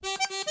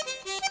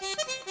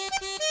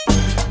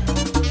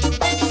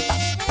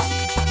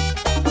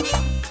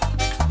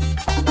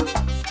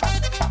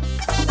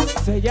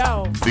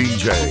Sellao.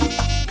 DJ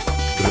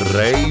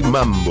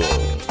RayMambo.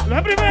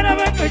 La primera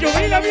vez que yo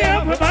vi la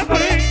vieja fue para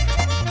París.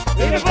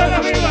 Y después la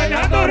vi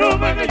bailando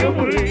rumba que yo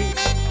morí.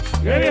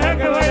 Que vieja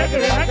que baila, que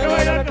vieja que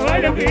baila, que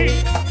baila aquí.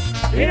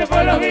 Y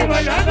después la vi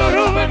bailando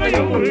rumba que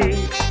yo morí.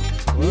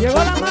 Y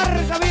llegó la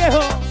marca,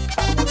 viejo.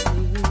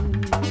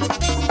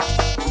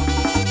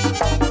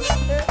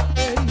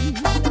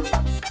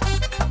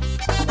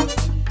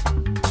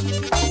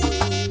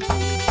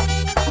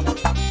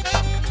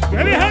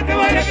 Que vieja que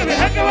baila, que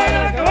vieja que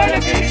baila, que baila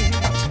aquí.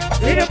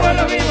 Y después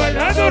la vi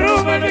bailando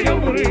rumba que yo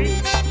morí.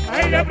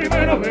 Ahí la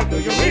primera vez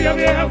que yo vi la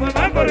vieja fue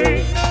para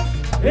París.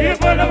 Y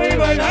después la vi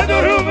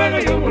bailando rumba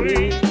que yo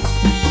morí.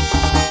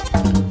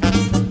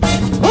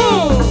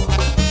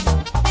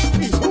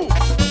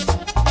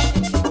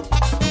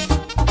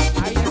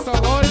 Ahí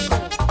esos golpes.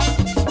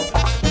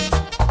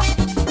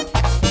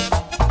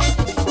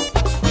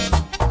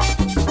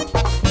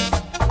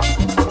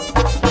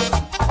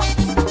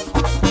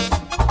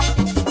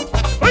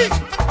 ¡Ay!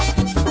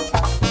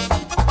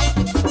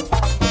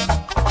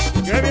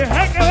 Que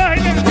vieja que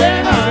baila, que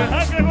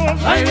vieja que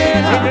goza, que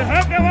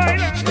vieja que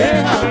baila, que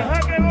vieja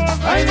que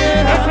goza.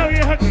 Esa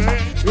vieja cree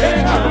que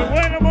muy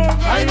buena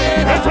moza.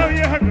 Esa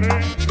vieja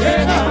cree que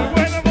muy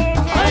buena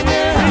moza.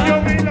 Y yo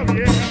vi la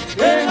vieja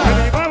que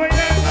me iba a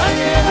bailar.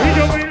 Y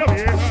yo vi la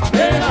vieja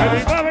que me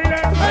iba a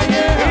bailar.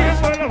 Y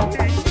después la vi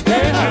que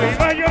me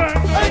iba a llorar.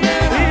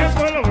 Y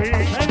después la vi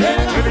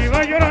que me iba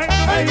a llorar.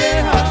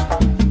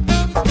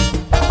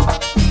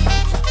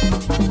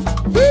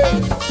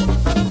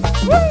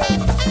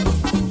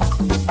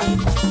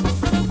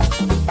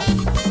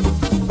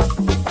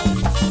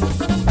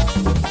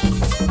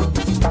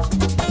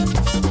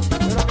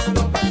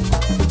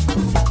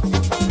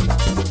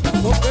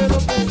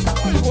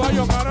 Ay,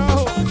 guayo,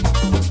 carajo.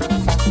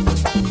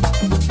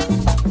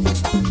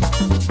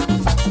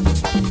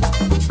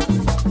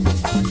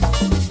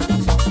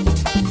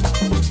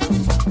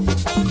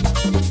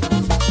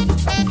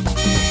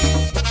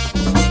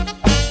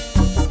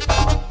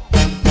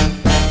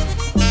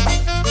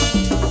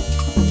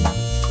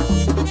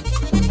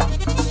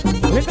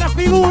 Letra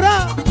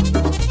figura.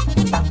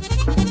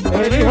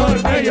 El hijo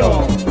del bello.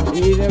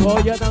 Y de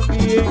Goya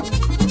también.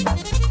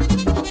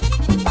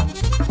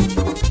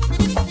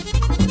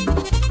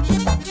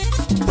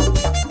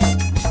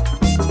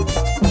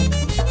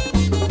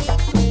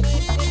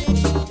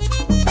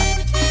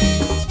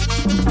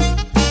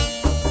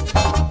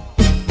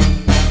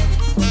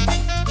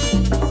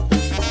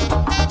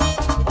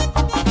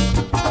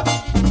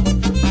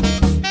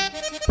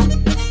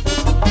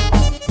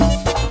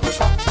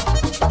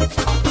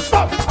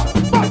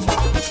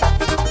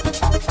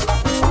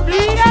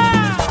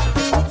 ¡Mira!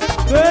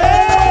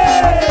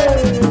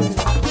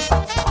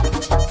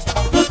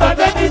 ¡Tú estás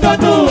metido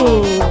tú!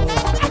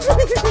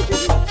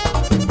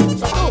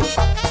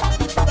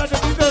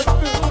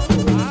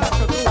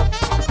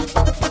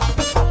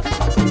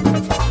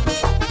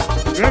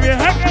 ¡Qué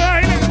vieja que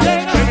baila!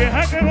 ¡Qué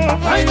vieja que goza!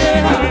 ¡Qué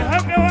vieja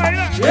que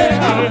baila! ¡Qué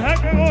vieja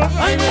que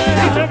goza! Y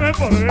se me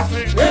parece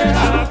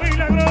a la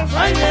milagrosa.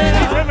 Y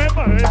se me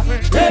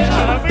parece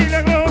a la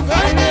milagrosa.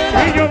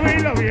 Y yo vi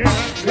la vieja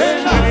que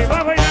me iba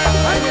a bailar.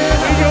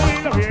 Y yo vi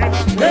la vieja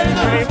que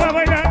me iba a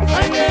bailar.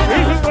 Y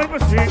su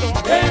cuerpecito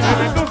que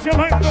me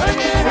entusiasmando.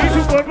 Y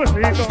su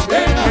cuerpecito que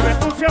me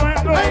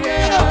entusiasmando.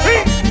 ¡Sí!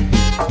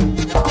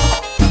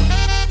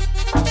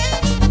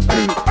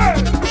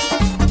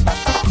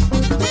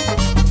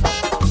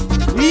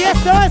 Y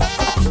esto es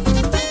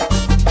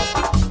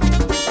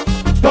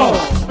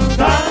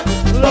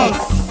 2Tados.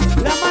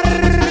 la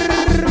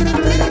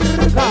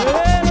marca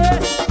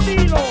del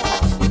estilo.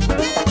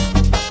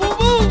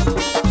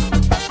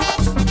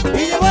 Y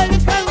llegó el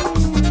can.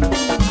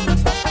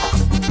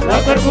 La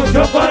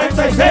percusión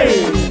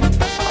 46.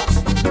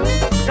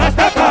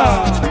 ¡Ataca!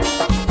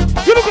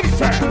 ¡Yo lo que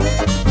dice!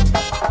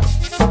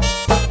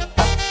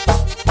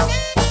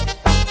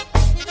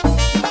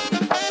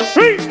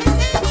 ¡Sí!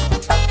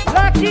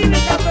 La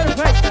química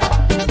perfecta.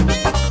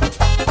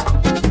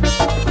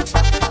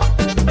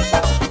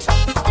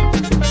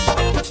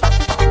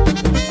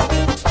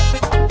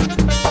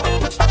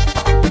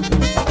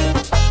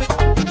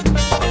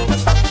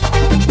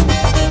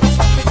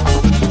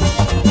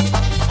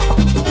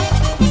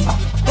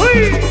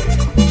 ¡Uy!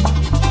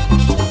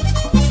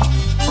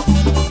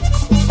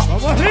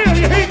 ¡Vamos arriba,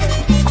 viejito!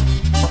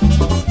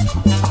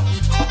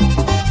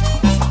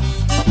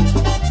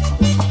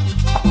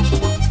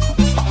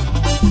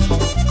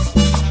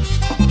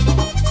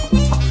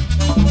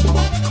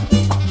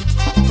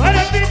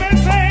 Para ti,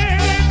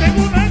 Mercedes,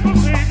 tengo una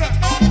cosita.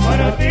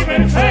 Para ti,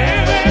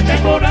 Mercedes,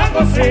 tengo una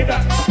cosita.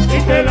 Y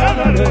te la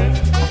daré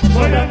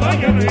por la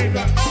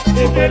mañanita.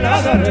 Y te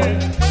la daré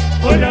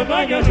por la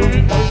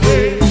mañanita.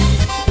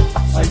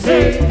 I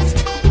see,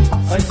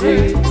 I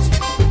see,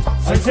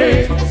 I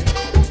see,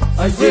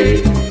 I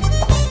see.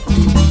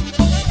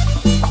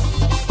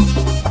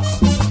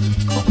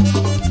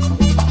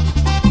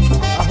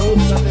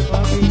 Ajustate,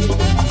 papi.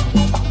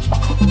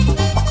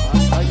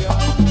 Hasta allá.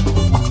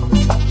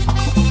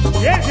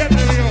 ¿Quién se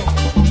atrevió?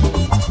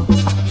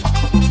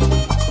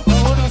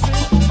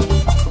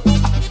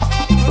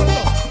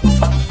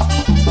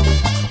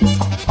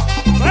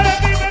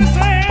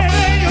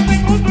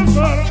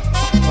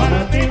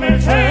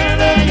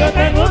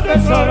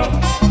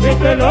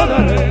 te lo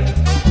daré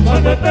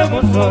cuando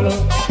estemos solos,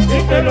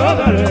 y te lo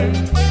daré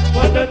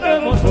cuando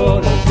estemos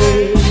solos.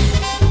 Sí.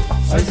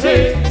 I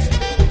see,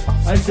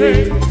 I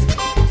see,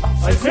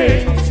 I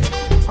see,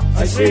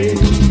 I see.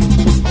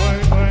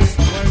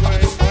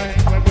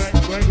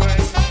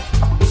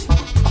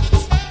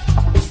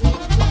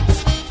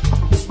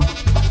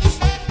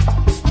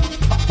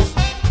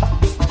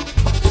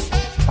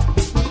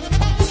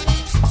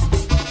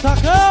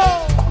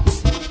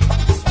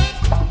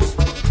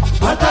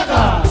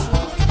 ¡Ataca!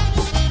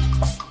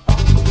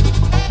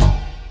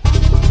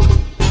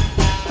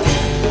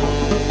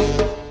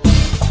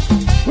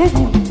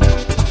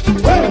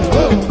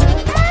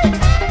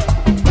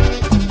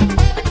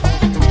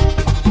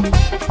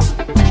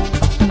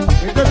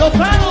 Entre los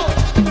manos,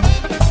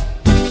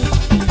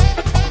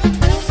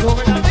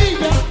 sobre la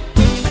milla,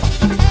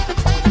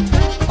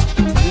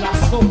 la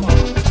sopa.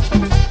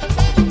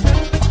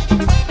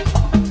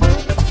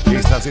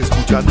 Estás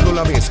escuchando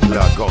la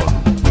mezcla con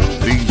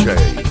DJ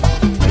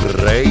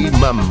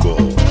RayMambo.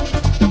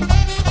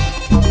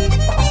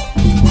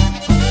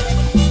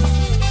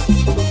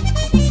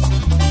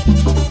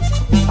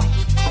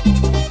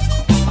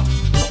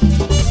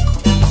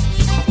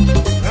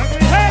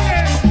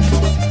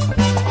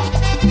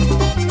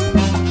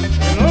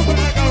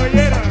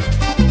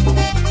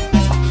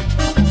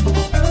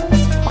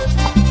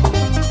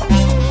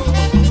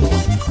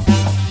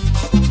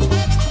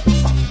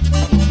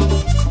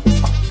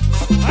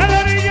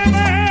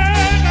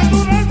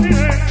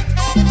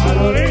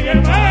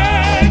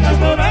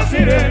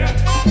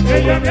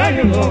 Ella me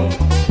ayudó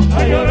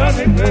a llorar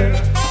mi pena,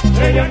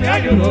 ella me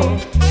ayudó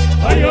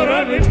a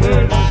llorar mi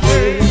pena.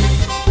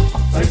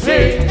 I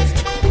see,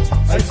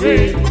 I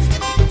see,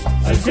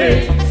 I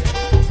see,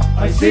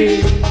 I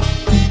see.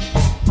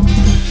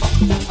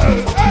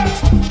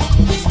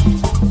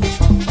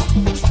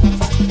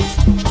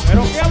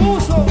 Pero qué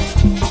abuso,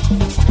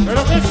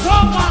 pero qué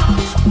sopa.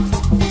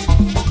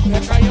 Le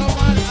cayó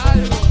mal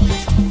algo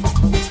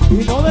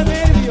y no de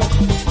medio.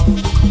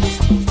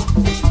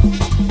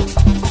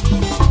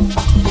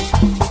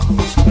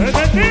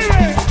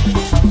 ¡Detective!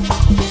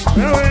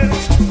 ¡Pero bueno!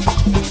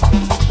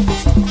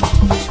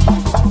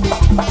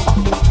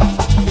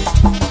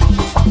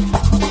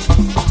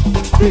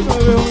 Sí, me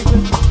veo,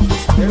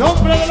 el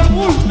hombre de la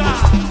multa.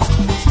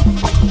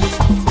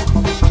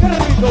 Qué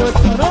rico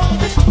esto, ¿no?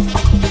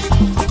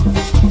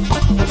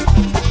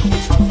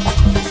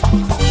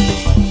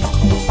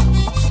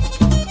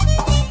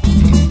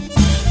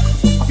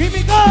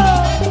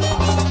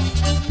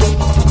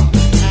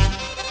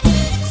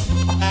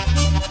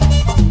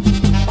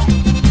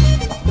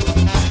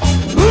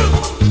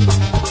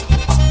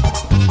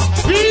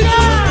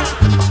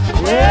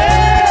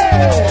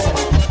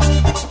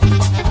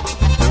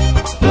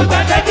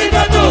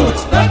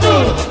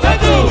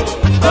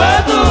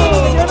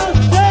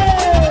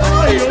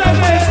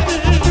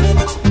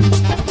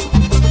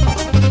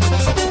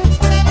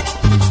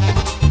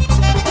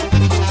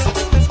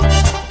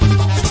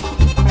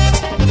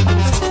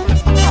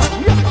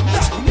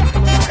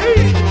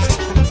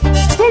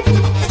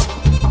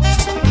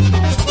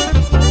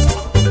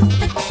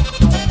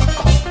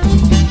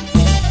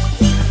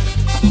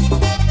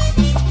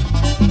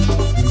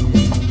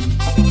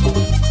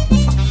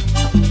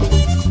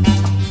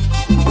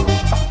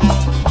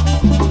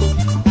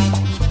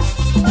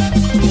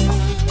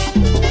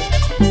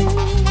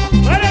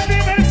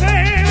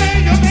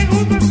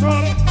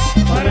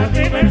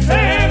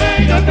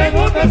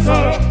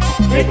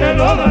 Y te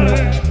lo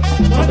daré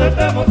cuando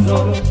estemos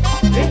solos,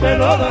 y te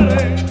lo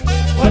daré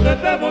cuando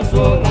estemos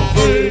solos.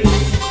 Sí.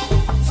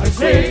 I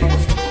see,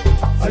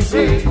 I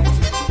see,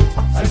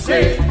 I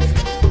see,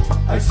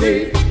 I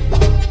see.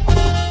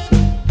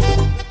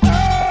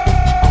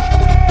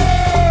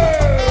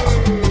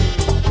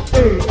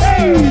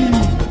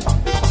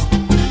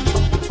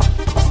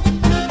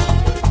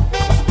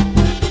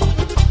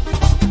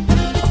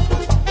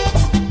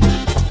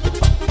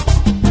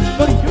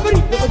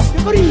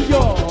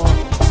 Corillo.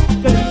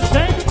 ¿Qué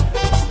dice?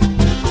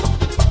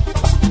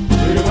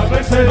 Y me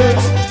pensé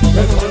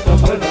que no está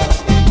buena,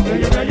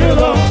 ella me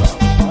ayudó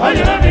a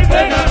llenar mi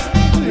pena.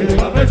 Y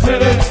me pensé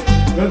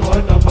que no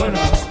está buena,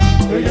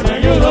 ella me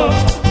ayudó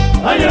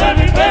a llenar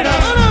mi pena.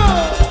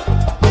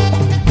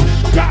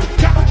 ¡Ya,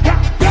 ya, ya,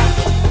 ya!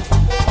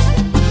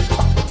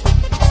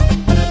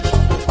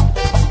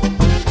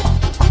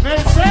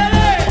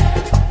 Mercedes,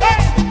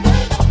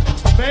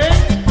 ven.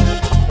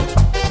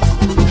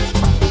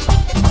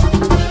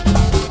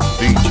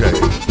 DJ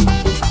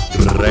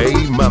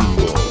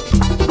RayMambo.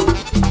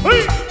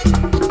 ¡Uy!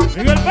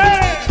 Miguel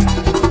Pérez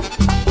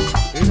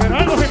y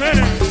Fernando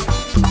Jiménez.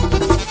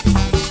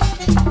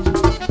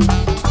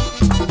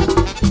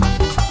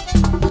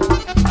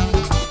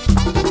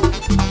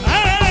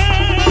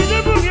 ¡Ay, te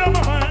murió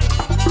mamá!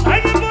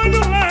 ¡Ay, te voy a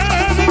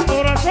llorar el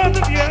corazón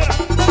de piedra!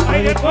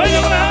 ¡Ay, te voy a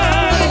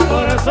llorar el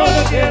corazón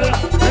de piedra!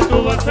 Que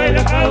tú vas a ser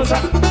la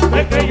causa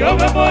de que yo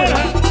me muera.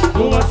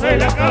 Tú vas a ser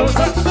la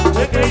causa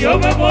de que yo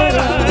me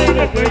muera. Y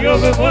de que yo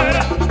me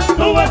muera.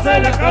 Tú vas a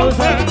ser la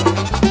causa.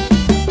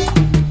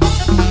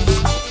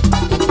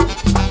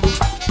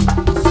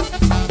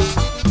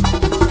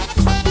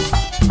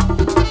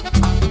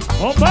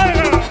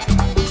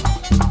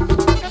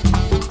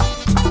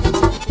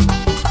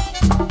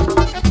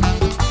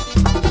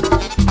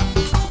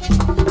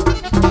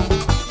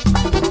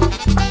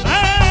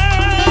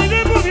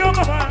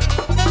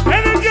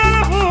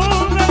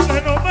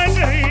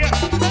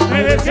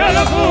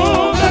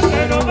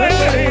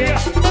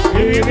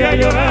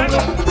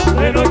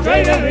 de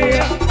noche y de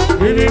día,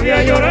 y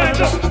vivía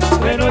llorando,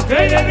 de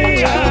noche y de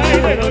día, y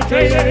de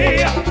noche y de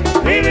día,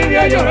 y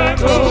vivía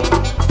llorando.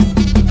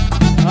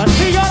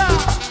 Así llora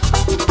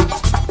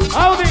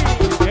Audi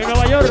en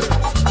Nueva York.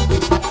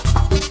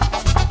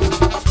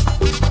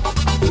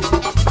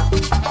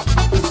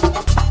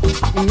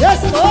 Y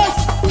esto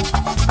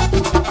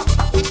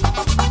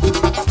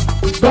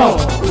es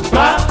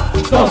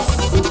 2Tados.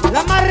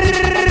 la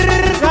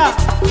marca,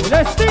 el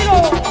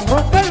estilo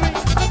Rondelvi.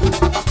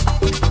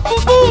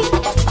 ¡Bum, bum!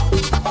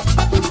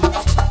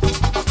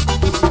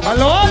 ¡A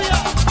lo odia!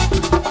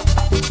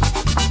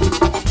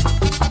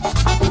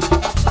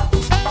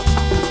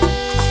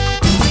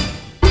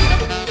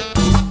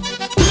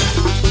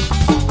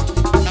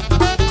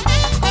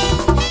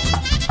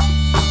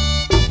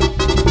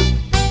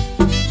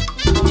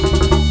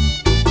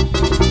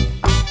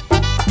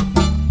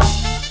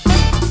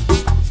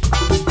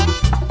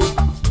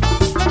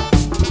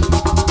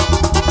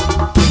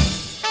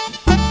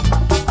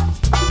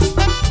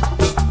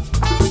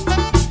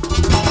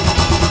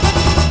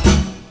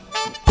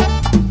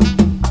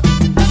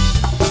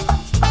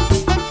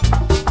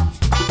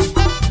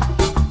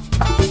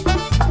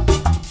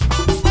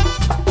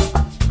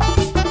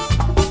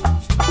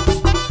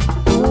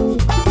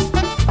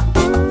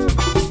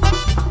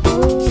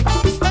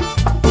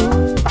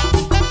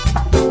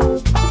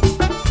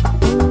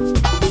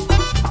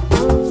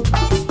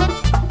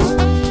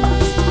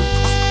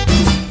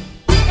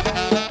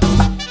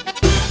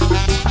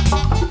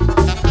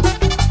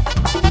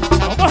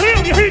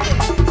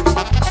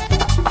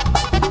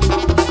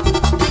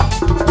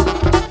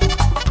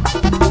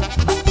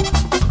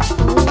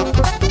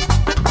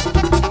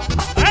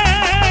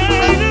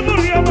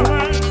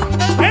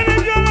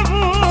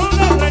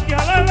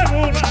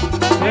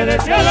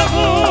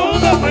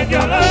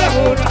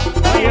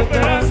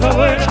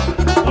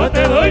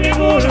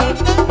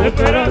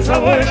 Esperanza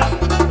buena,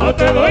 no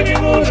te doy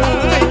ninguna,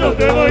 y no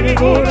te doy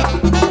ninguna,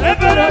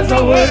 esperanza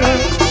buena.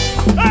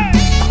 ¡Hey!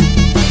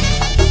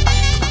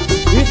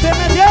 Y se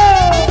metió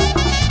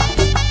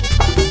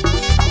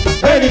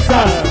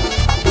Elizada,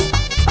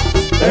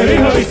 el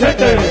hijo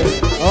Vicente,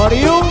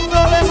 oriundo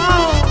de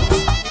Mao.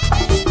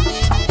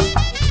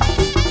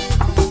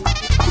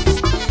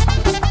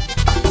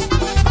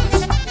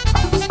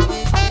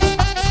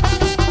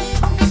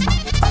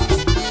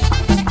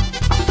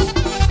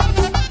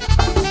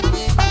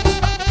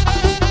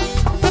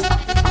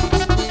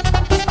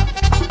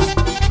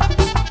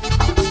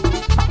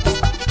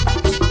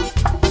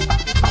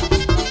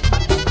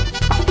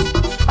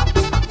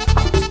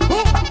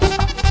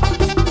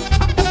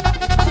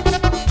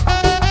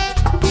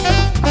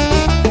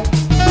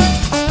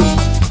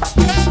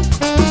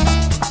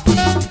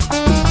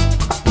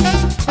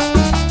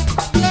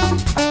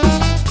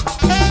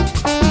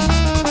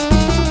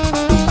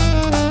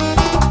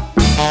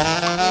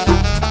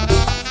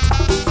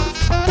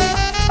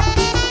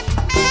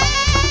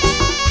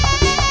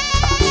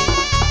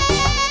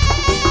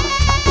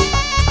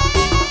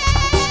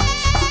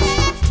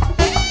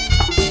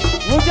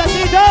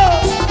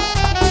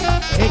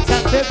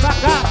 Échate pa'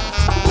 acá.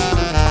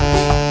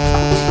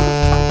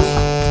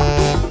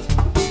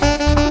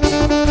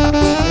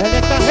 El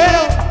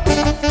extranjero.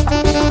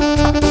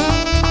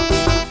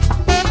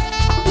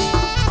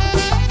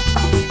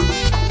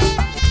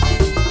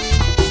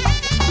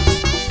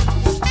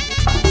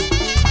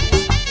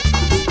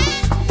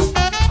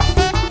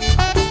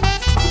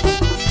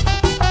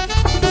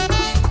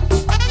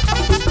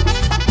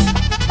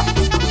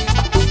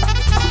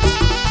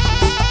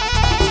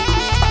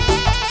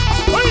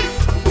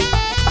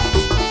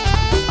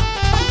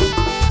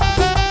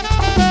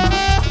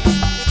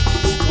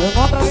 En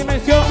otra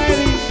dimensión,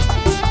 Eddie.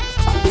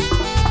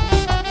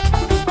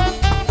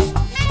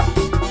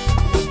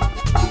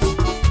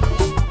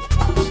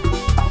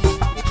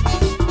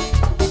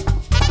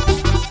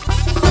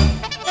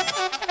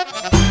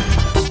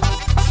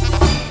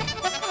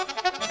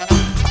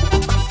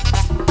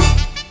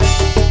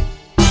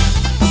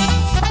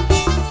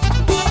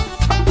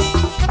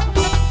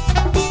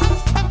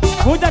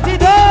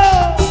 Muchachitos,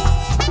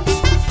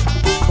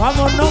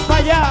 vámonos para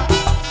allá.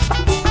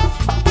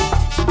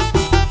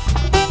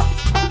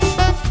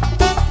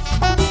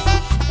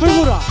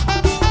 Figura.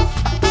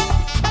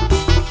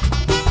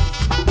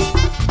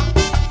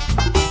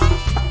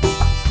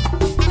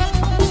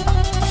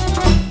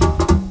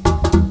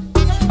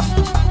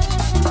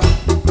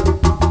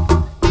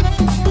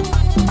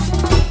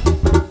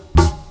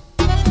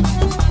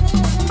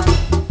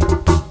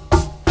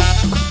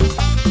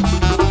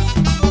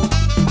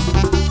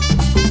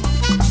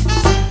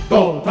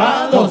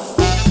 Dotados,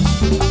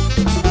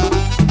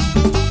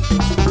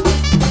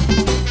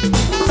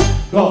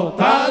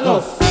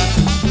 dotados,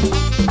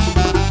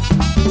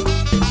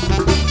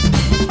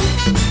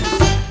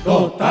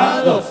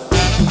 dotados,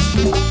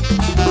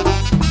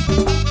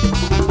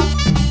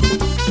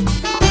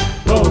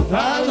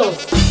 dotados.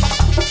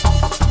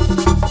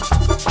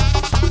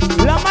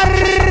 La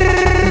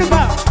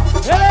marca,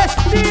 el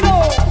estilo.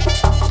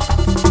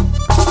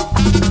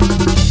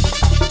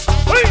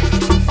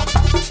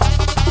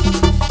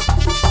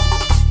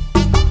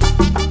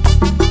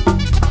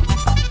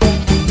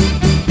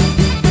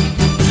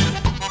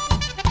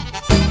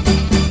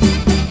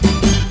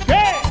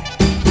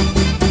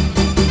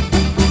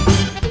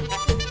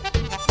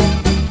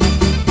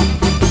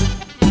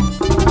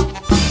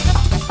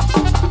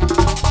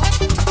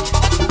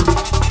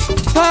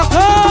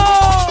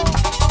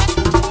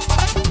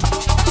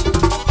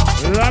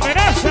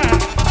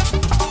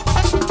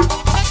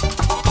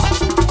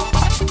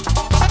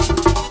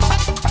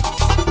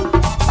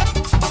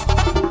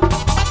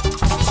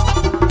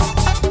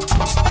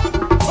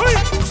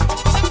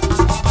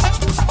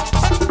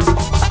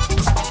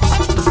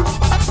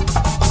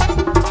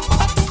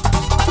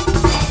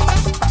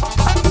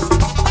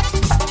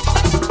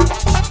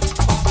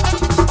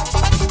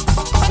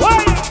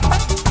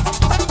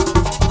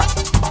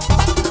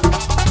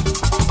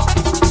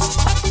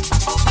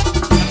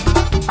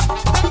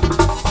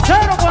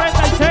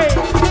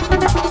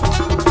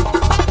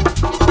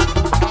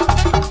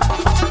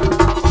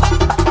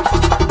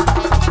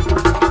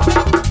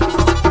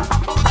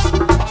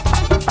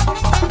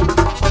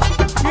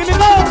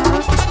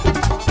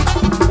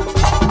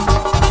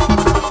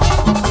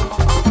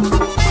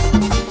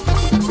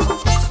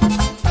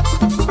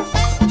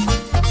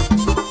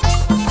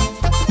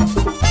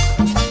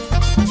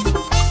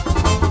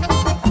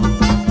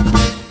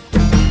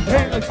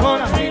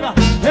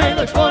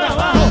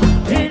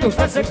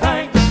 nunca se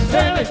caen.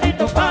 Ese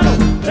bendito palo,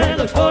 le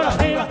doy por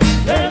arriba,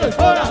 le doy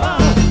por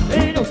abajo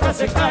y nunca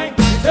se caen.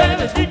 Ese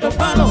bendito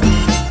palo.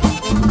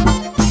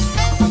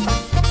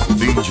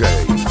 DJ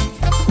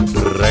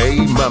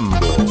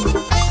RayMambo.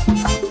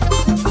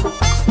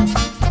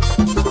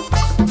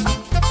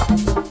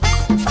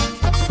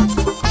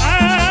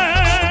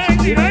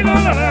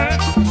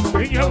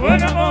 Niña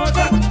buena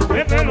moza,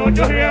 de pelo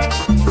chorreado.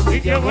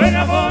 Niña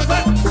buena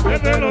moza, de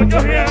pelo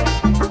chorreado.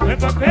 Ven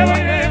pa' que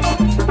bailemos,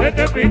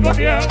 este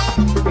picoteado.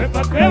 Ven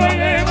pa' que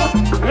bailemos,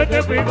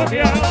 este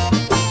picoteado.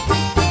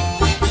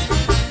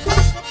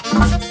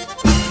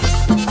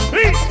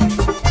 ¡Sí!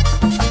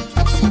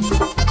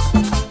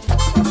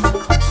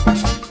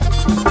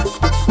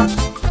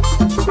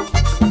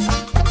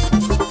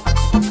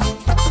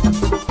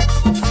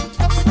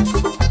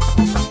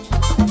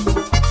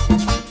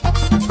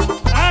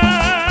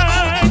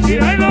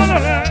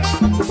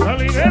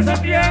 Salí de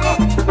Santiago,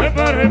 me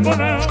paré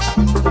bonao.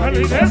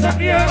 Salí de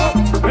Santiago,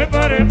 me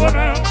paré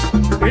bonao.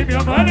 Y me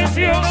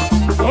amaneció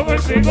con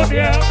el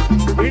picoteado.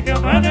 Y me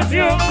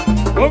amaneció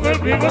con el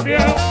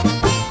picoteado.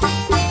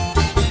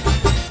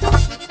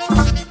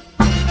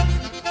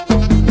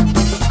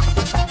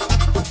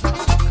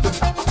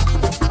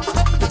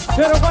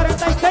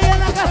 046 en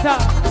la casa.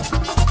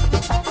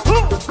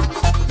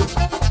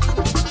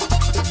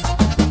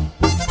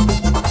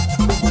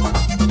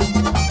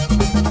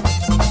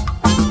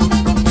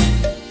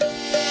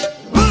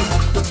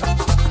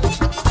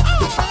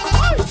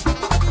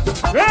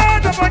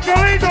 ¡Vete,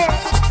 Pancholito!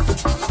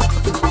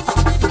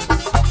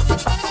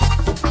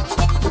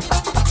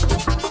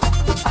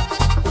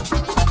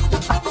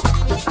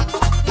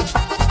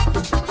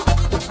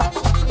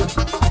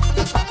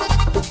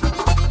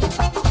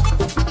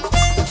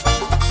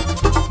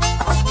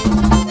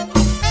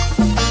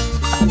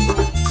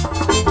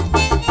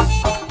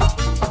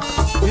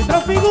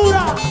 Esta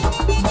figura,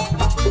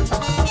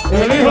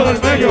 El hijo del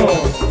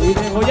bello. y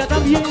de Goya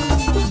también.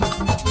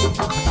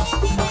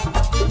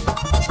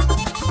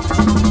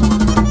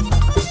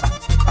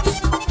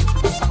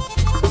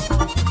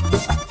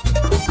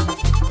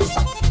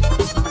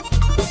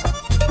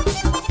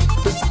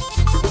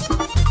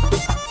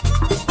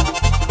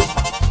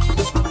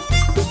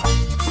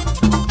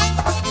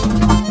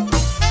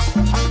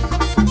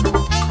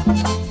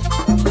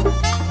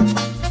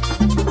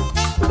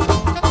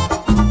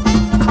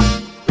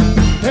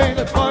 Le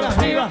doy por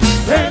arriba,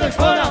 le doy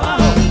por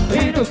abajo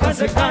y nunca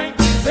se caen.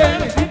 Ese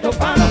bendito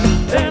palo,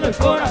 le doy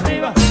por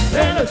arriba,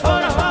 le doy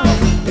por abajo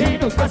y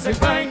nunca se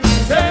caen.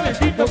 Ese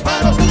bendito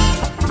palo.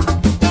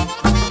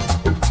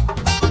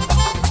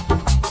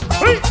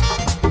 ¡Uy!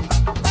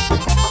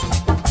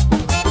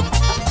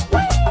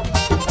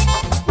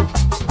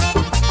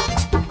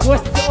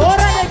 Pues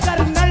hora de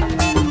carnal.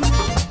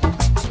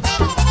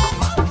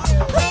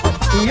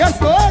 Y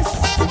esto es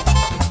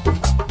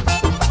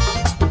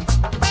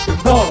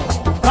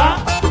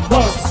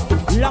 2Tados,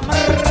 la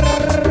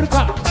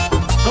marca.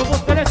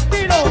 Somos del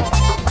estilo.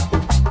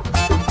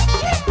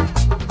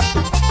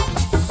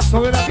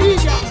 Sobre la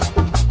villa.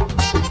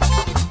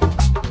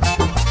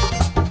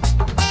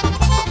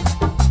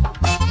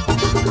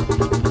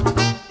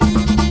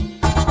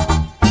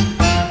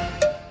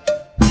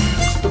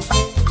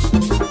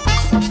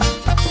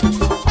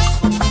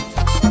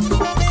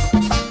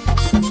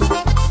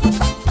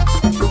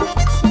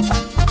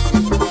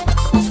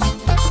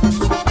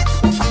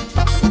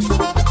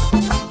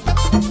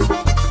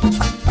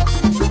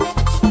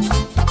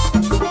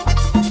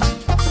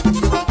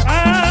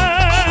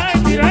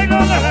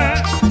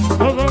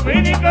 Los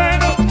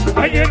dominicanos,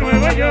 allá en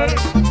Nueva York.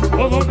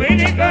 Los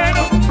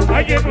dominicanos,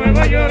 allá en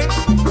Nueva York.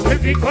 El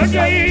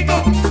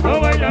picoteadito no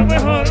baila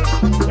mejor.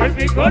 El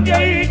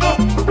picoteadito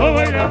no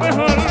baila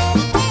mejor.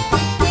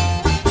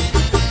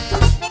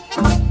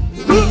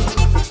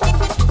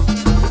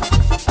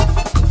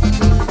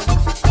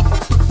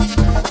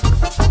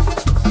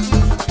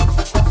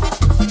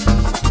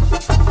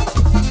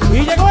 Y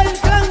llegó el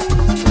clan.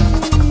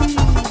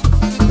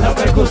 La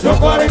percusión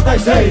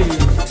 46.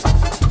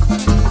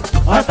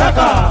 Hasta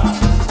acá.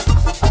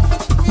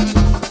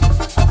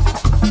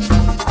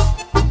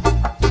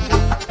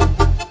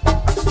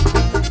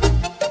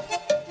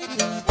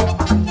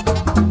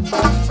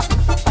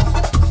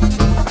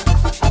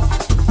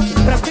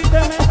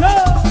 Repíteme eso.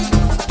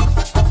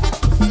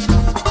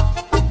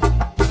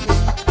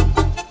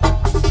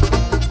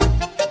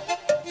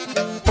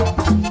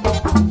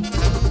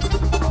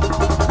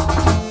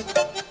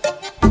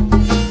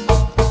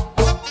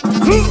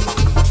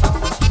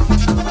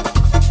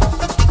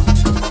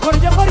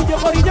 Corillo, corillo,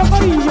 corillo,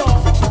 corillo.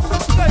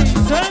 ¿Qué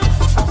dice?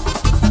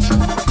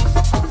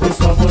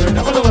 Esa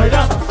morena cuando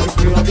baila,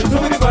 escriba bien su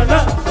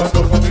gripalda.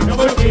 Cuando camina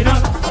por esquina,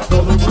 a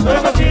todo el mundo le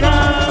fascina.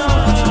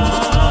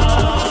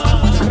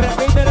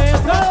 Repíteme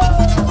eso.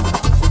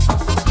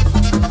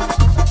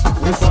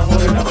 Esa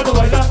morena cuando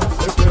baila,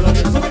 escriba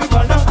bien su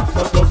gripalda.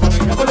 Cuando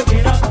camina por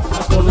esquina,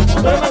 a todo el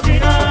mundo le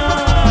fascina.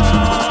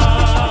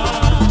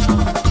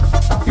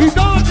 Y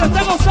todo el que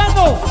esté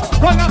gozando,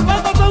 con las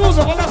palmas todo el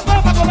mundo, con las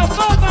palmas, con las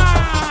palmas.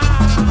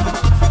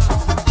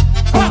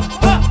 ¡Pa,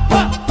 pa, pa!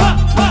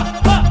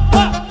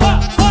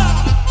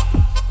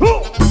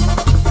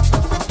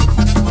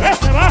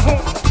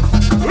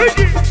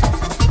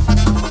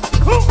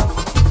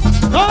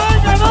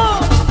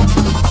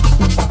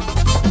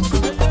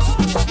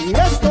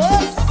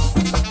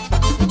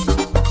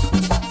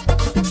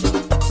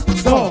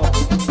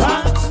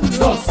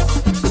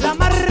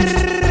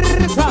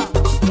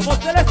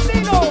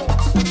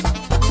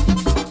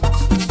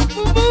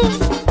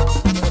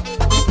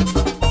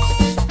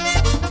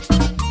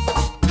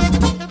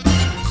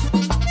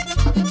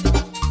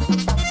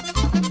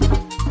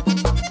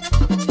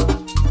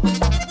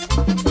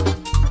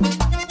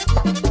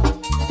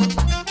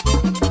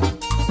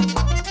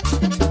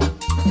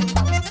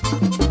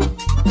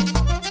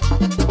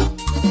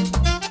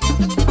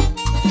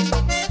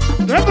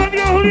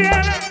 Respondió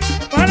Juliana,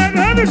 mal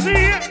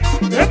agradecida.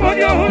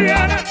 Respondió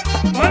Juliana,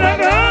 mal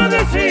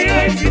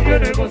agradecida. Y si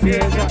tiene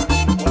conciencia,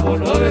 como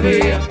no de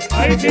día.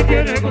 Ay, si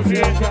tiene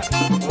conciencia,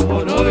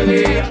 como no de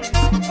día.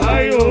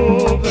 Ay,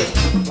 hombre,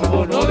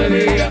 como no de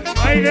día.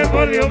 Ay,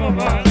 respondió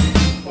mamá,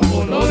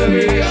 como no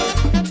debía.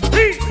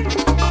 ¡Sí!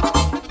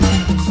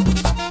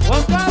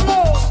 Juan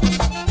Pablo,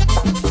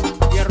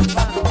 mi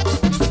hermano.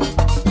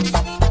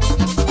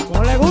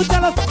 Como le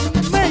gustan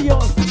los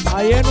medios,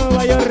 ahí en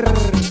Nueva York.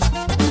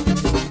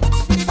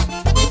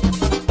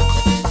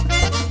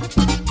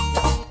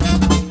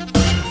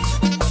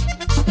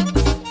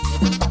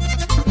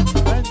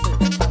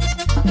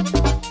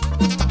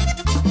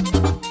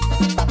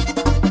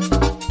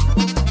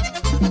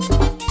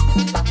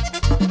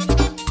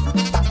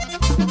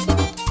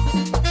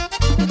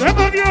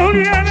 Respondió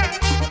Juliana,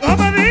 no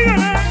me digas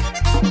nada.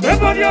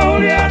 Respondió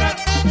Juliana,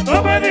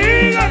 no me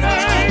digas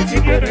nada. Y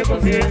si tienes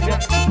conciencia,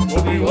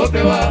 conmigo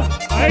te vas.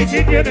 Ay,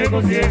 si tienes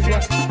conciencia,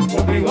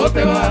 conmigo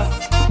te vas.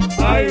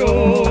 Ay,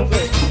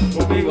 hombre,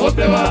 conmigo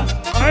te vas.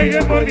 Ay,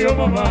 después Dios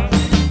mamá,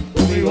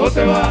 conmigo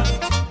te vas.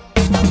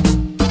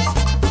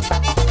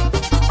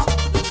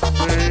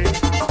 Sí.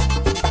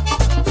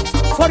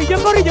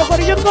 Corillo, corillo,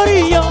 corillo,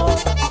 corillo.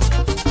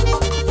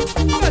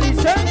 ¿Qué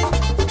dice?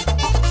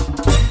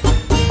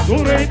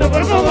 Tu reino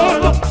cuerpo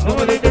gordo, no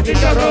me diste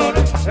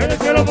chicharrones. En el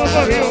cielo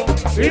papá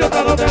Dios, y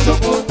dotado de su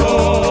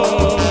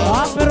punto.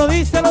 Ah, pero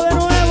díselo de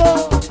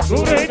nuevo.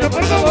 Tu reino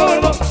cuerpo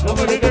gordo, no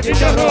me diste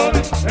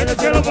chicharrones. En el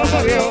cielo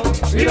papá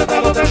Dios, y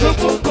dotado de su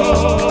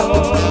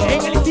punto.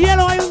 En el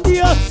cielo hay un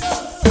Dios.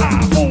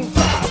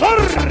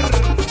 ¡Abusador!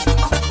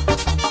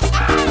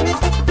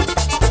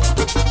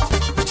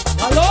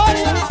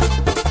 ¡Gloria!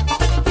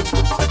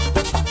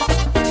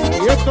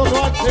 Y esto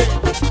lo hace.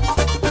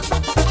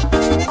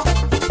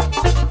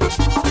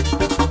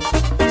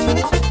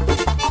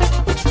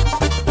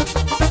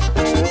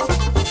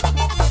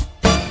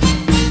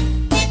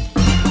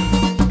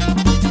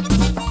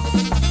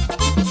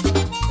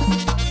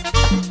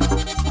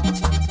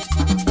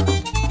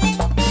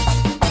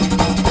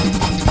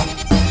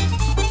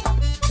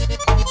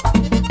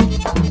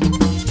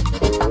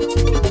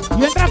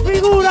 Y otra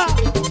figura,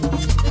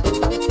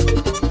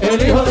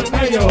 El hijo del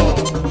medio.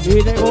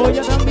 y de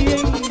Goya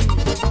también,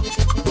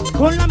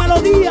 con la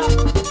melodía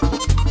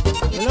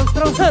de los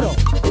trauceros.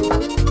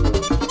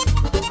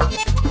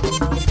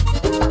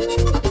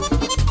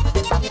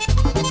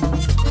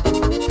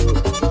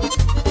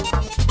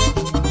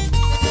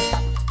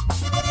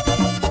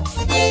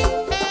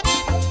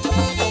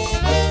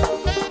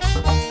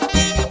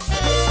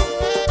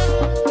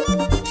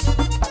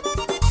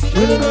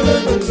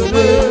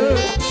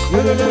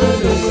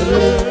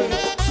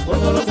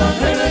 Cuando los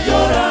ángeles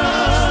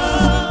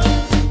lloran.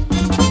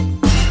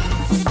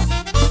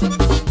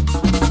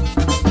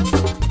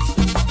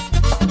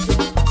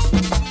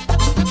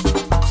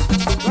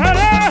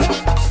 ¡Para!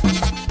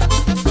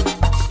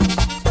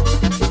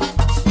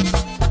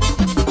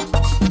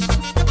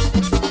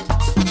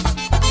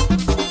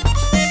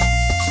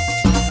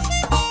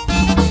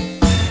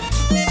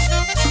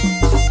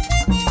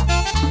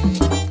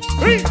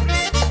 ¡Sí!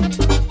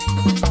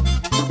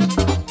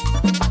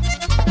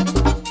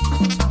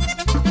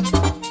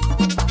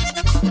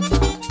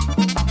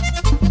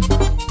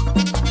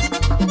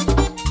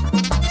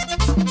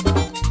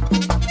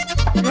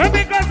 Yo en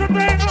mi casa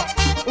tengo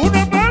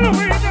una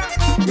palomita.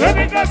 Yo en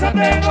mi casa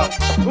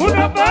tengo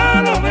una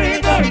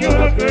palomita. Y yo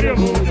la quería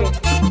mucho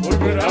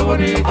porque era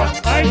bonita.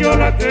 Ay, yo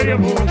la quería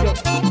mucho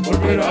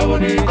porque era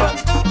bonita.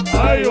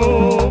 Ay,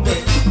 hombre,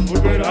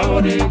 porque era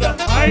bonita.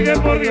 Ay,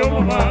 después Dios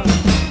mamá,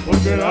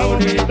 porque era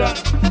bonita.